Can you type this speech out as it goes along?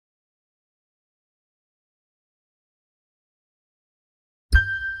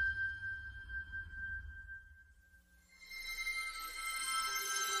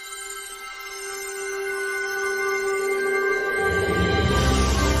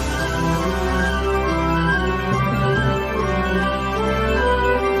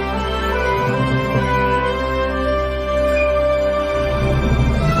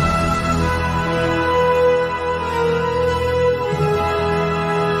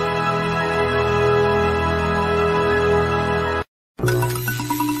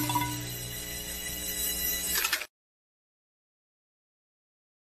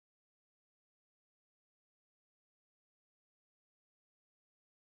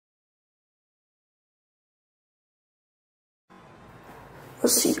a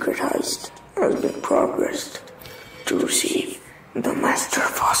secret heist has been progressed to receive the master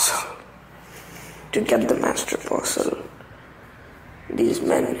fossil. To get the master fossil, these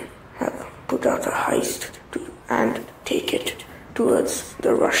men have put out a heist and take it towards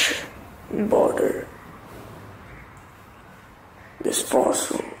the Russian border. This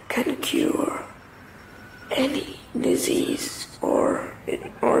fossil can cure any disease or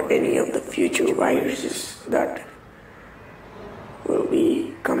any of the future viruses that will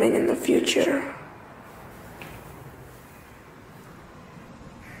be coming in the future.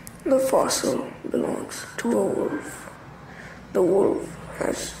 The fossil belongs to a wolf. The wolf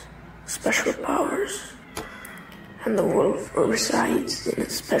has special powers, and the wolf resides in a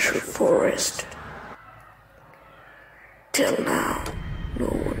special forest. Till now, no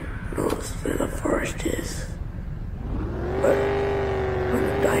one knows where the forest is. But when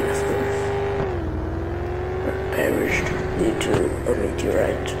the dinosaurs were perished due to a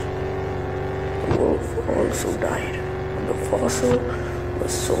meteorite, the wolf also died. And the fossil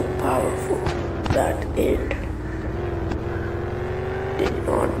was so powerful that it did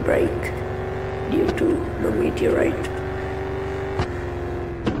not break due to the meteorite.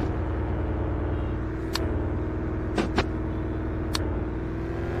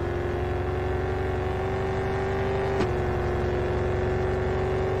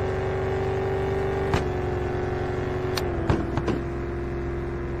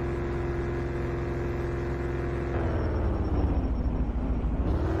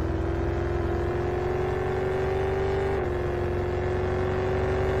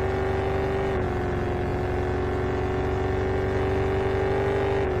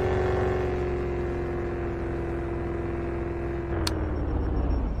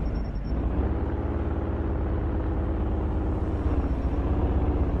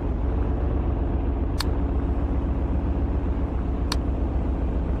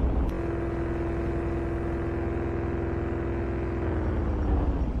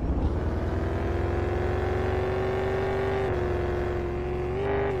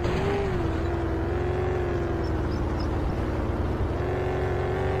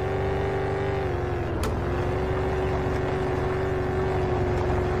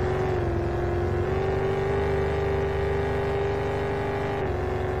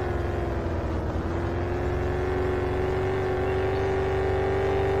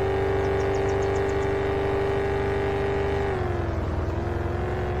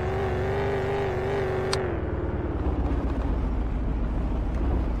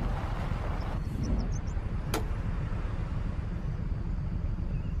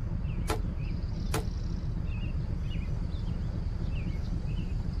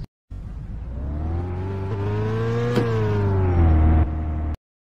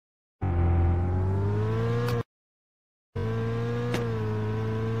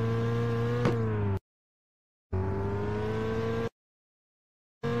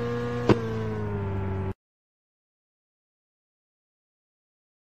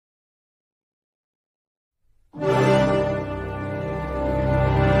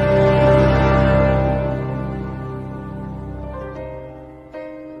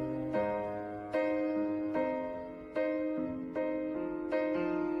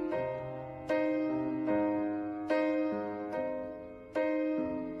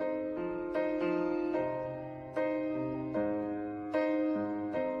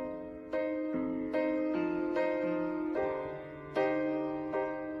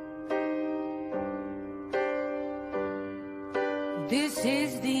 This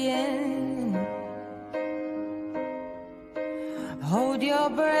is the end. Hold your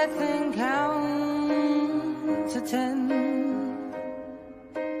breath and count to 10.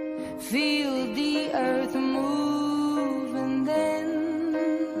 Feel the earth move and then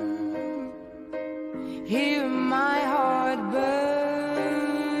hear my heart burst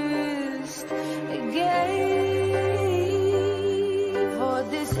again. For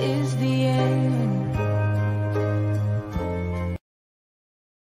this is the end.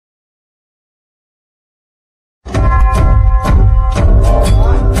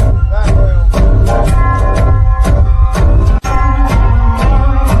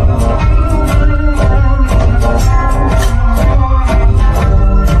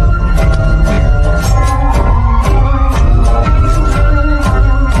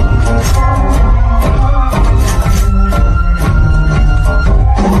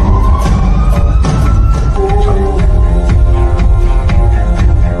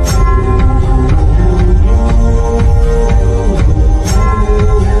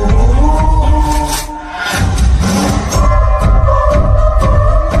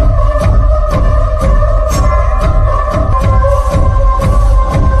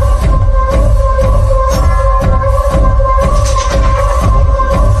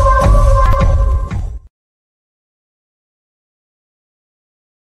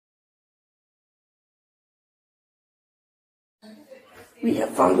 We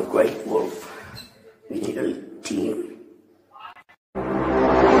have found the great wolf. We need a team.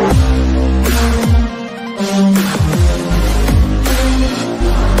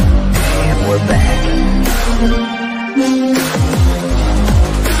 And we're back.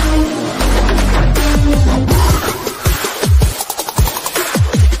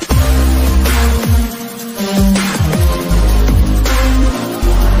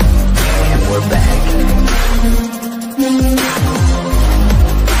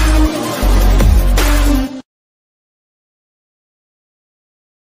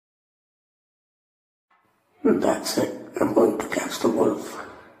 That's it. I'm going to catch the wolf.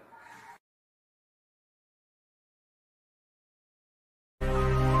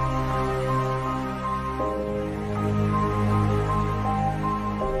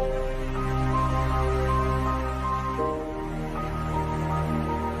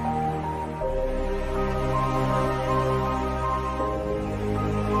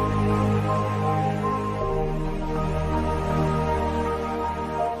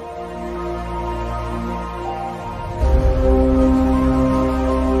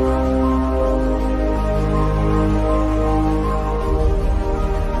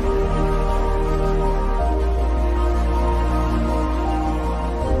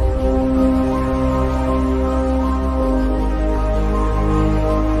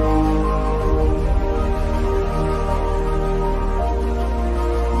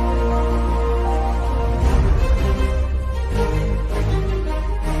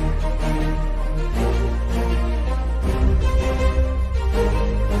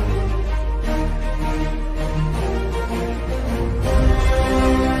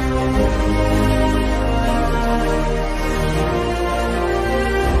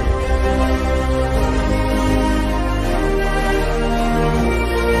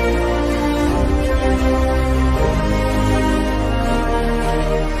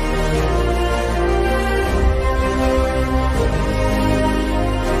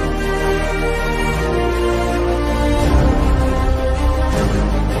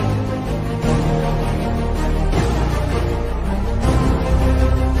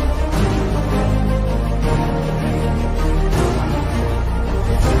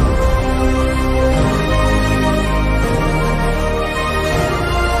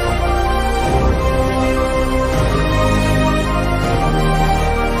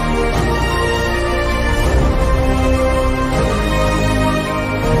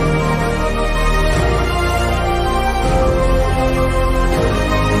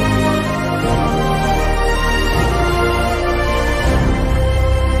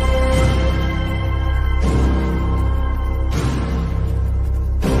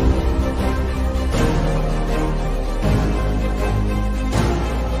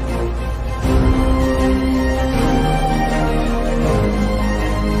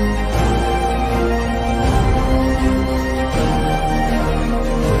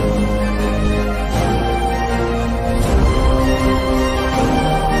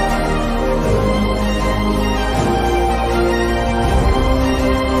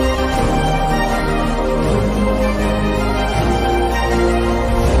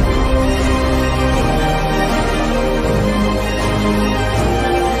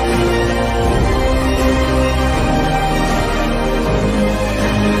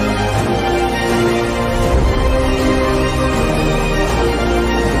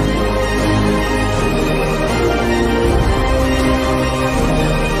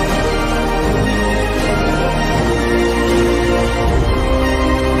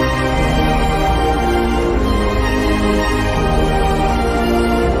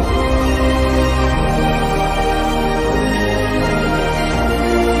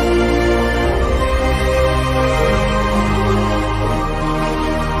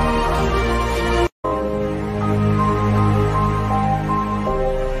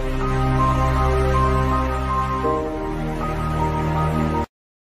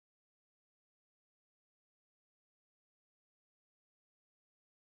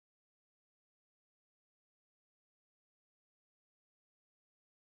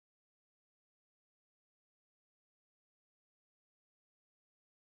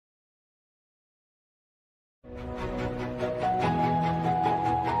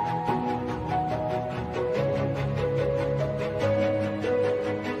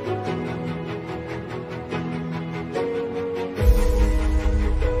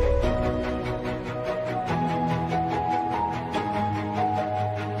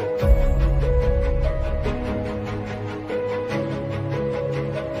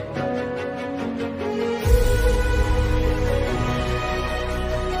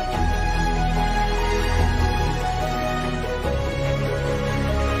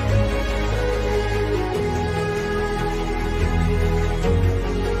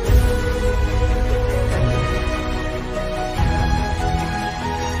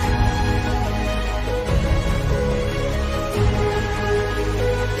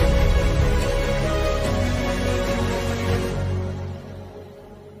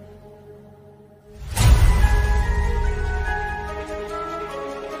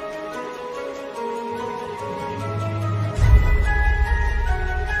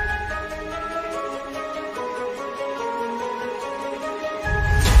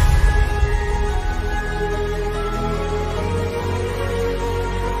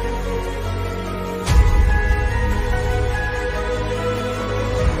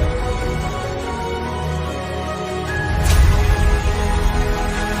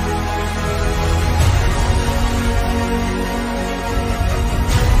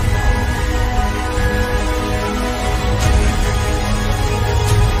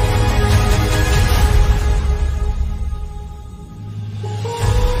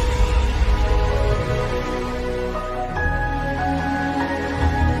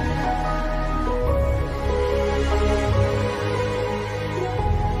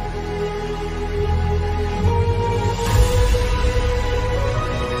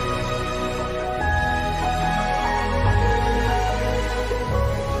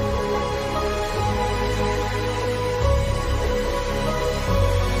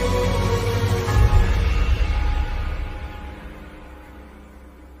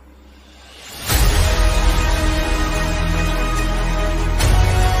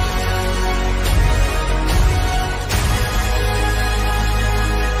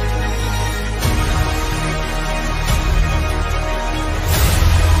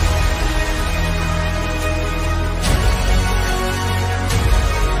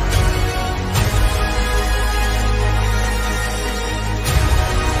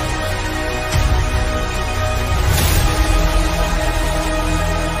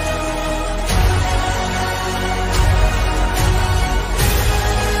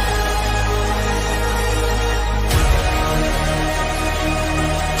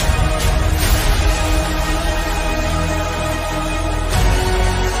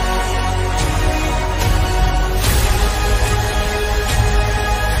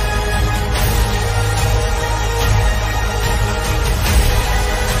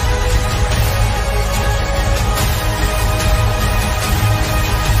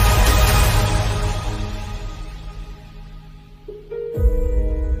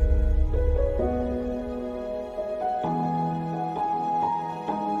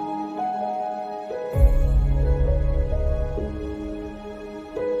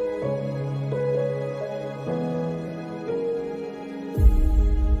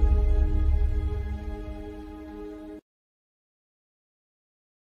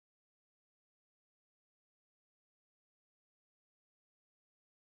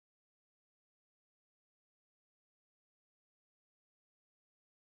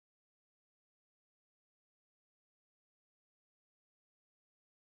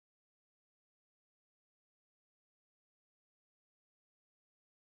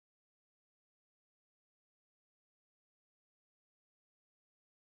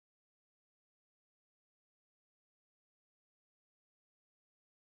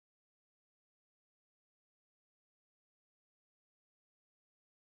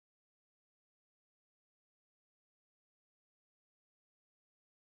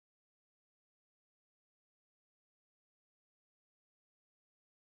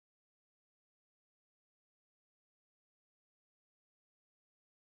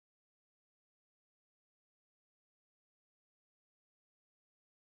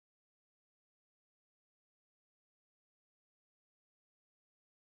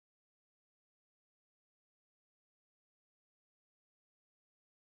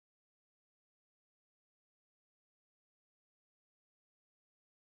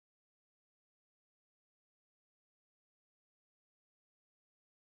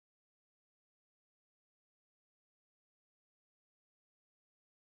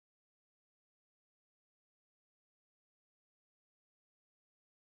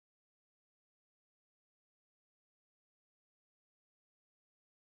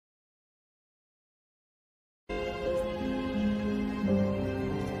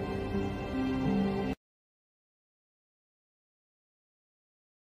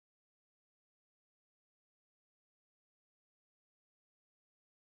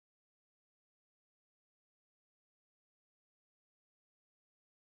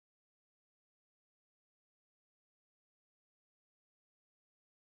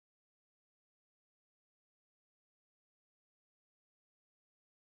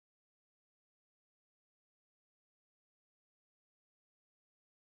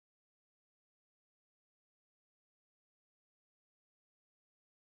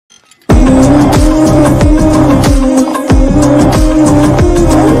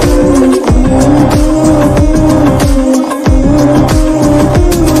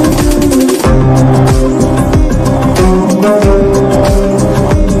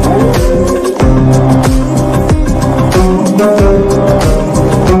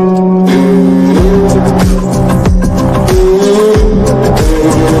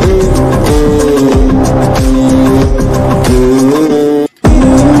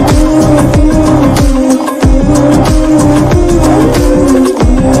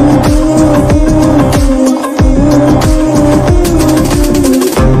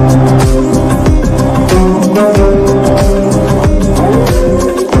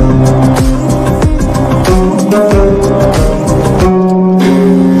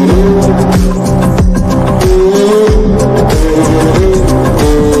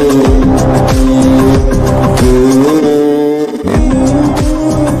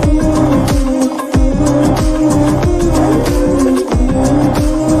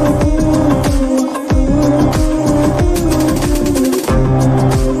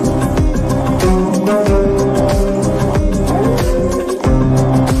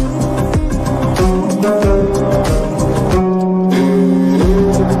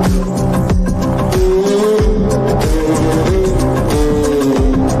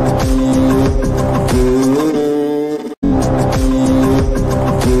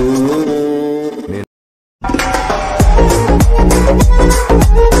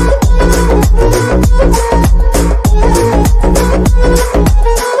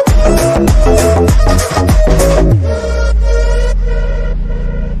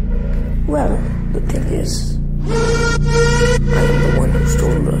 the thing is, I am the one who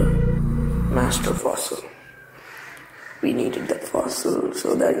stole the master fossil. We needed that fossil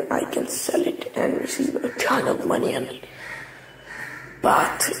so that I can sell it and receive a ton of money and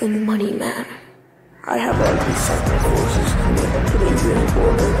bath in money, man. I have already sent my forces to the US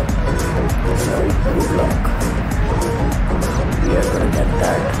border. So, good luck. We are gonna get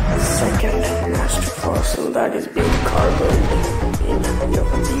that second master fossil that is being cargoed in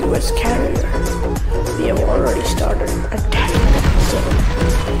the US carrier. We have already started attacking them, so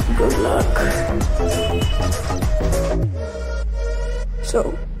good luck. So,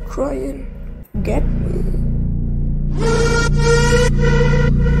 try and get me.